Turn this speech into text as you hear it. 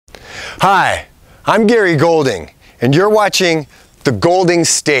Hi, I'm Gary Golding, and you're watching The Golding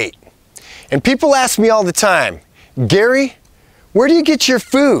State. And people ask me all the time, Gary, where do you get your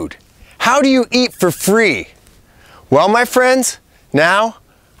food? How do you eat for free? Well, my friends, now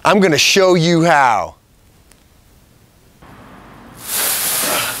I'm going to show you how.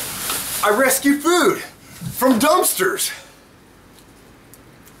 I rescue food from dumpsters.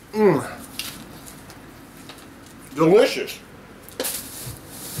 Delicious.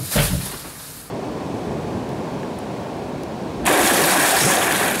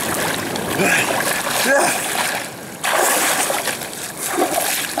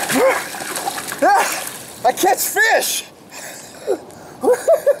 I catch fish.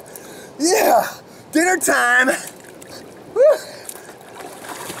 Yeah, dinner time.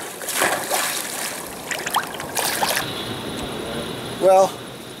 Well,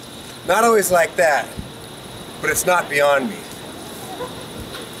 not always like that, but it's not beyond me.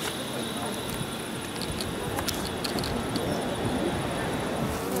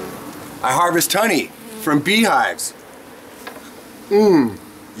 I harvest honey from beehives.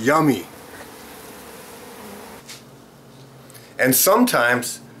 Yummy. And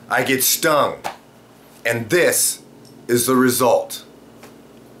sometimes I get stung, and this is the result.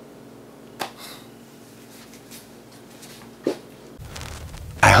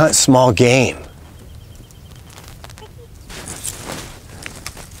 I hunt small game.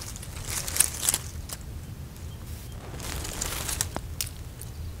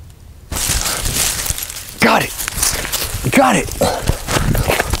 Got it! Got it!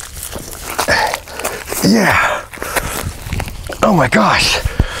 Yeah! Oh my gosh!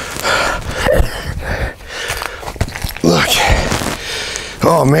 Look!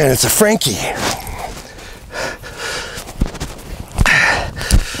 Oh man, it's a Frankie!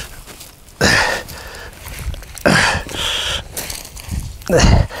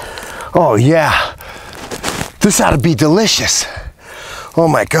 Oh yeah! This ought to be delicious! Oh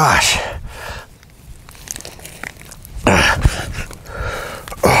my gosh!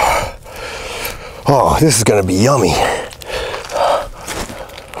 Oh, this is gonna be yummy.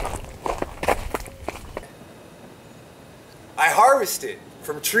 I harvested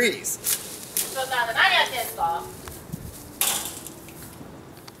from trees.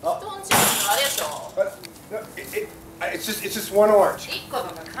 It's just one orange.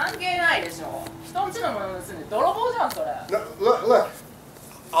 Look.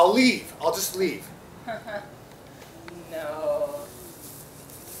 I'll leave. I'll just leave. No.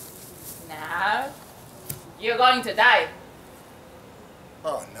 Now, you're going to die.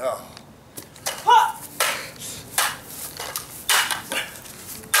 Oh no. Ha!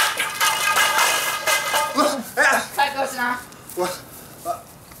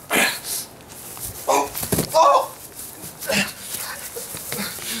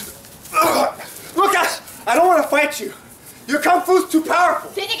 Look, I don't want to fight you. Your kung fu's too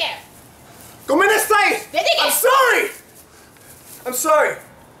powerful. Go inside. I'm sorry. I'm sorry.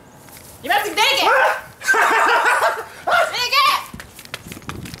 You have to take it. Take it.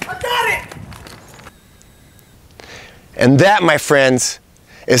 I got it. And that, my friends,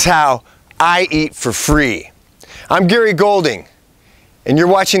 is how I eat for free. I'm Gary Golding, and you're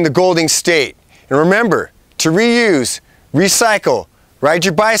watching The Golding State. And remember to reuse, recycle, ride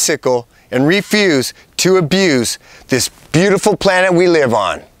your bicycle, and refuse to abuse this beautiful planet we live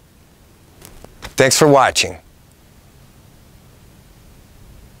on. Thanks for watching.